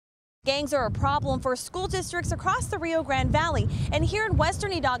Gangs are a problem for school districts across the Rio Grande Valley. And here in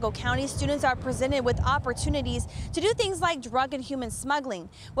western Hidalgo County, students are presented with opportunities to do things like drug and human smuggling.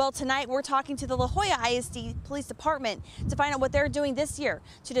 Well, tonight we're talking to the La Joya ISD Police Department to find out what they're doing this year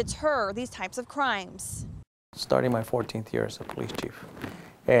to deter these types of crimes. Starting my 14th year as a police chief,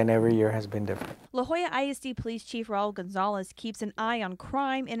 and every year has been different. La Joya ISD Police Chief Raul Gonzalez keeps an eye on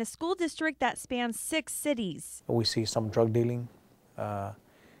crime in a school district that spans 6 cities. We see some drug dealing,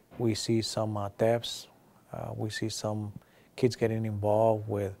 we see some thefts, we see some kids getting involved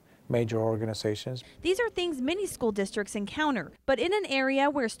with major organizations. These are things many school districts encounter, but in an area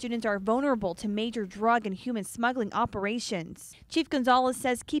where students are vulnerable to major drug and human smuggling operations. Chief Gonzalez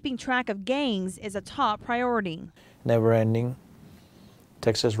says keeping track of gangs is a top priority. Never ending.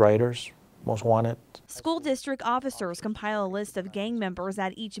 Texas Riders, most wanted. School district officers compile a list of gang members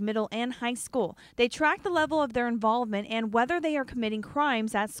at each middle and high school. They track the level of their involvement and whether they are committing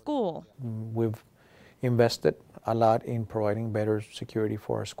crimes at school. We've invested a lot in providing better security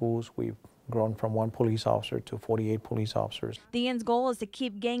for our schools. We've grown from 1 police officer to 48 police officers. The end's goal is to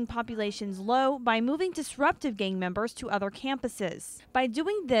keep gang populations low by moving disruptive gang members to other campuses. By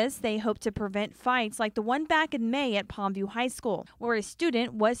doing this, they hope to prevent fights like the one back in May at Palmview High School, where a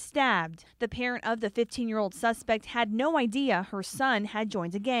student was stabbed. The parent of the 15-year-old suspect had no idea her son had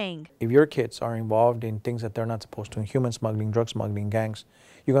joined a gang. If your kids are involved in things that they're not supposed to, in human smuggling, drug smuggling, gangs,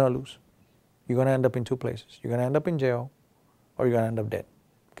 you're going to lose. You're going to end up in 2 places. You're going to end up in jail or you're going to end up dead.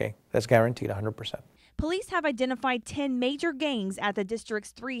 Okay, that's guaranteed 100%. Police have identified 10 major gangs at the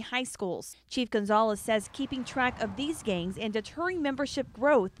district's 3 high schools. Chief Gonzalez says keeping track of these gangs and deterring membership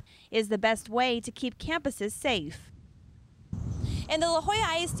growth is the best way to keep campuses safe. And the La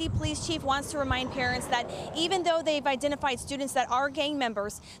Joya ISD Police Chief wants to remind parents that even though they've identified students that are gang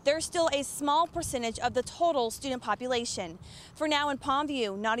members, there's still a small percentage of the total student population. For now in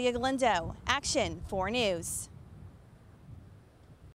Palmview, Nadia Galindo, Action 4 News.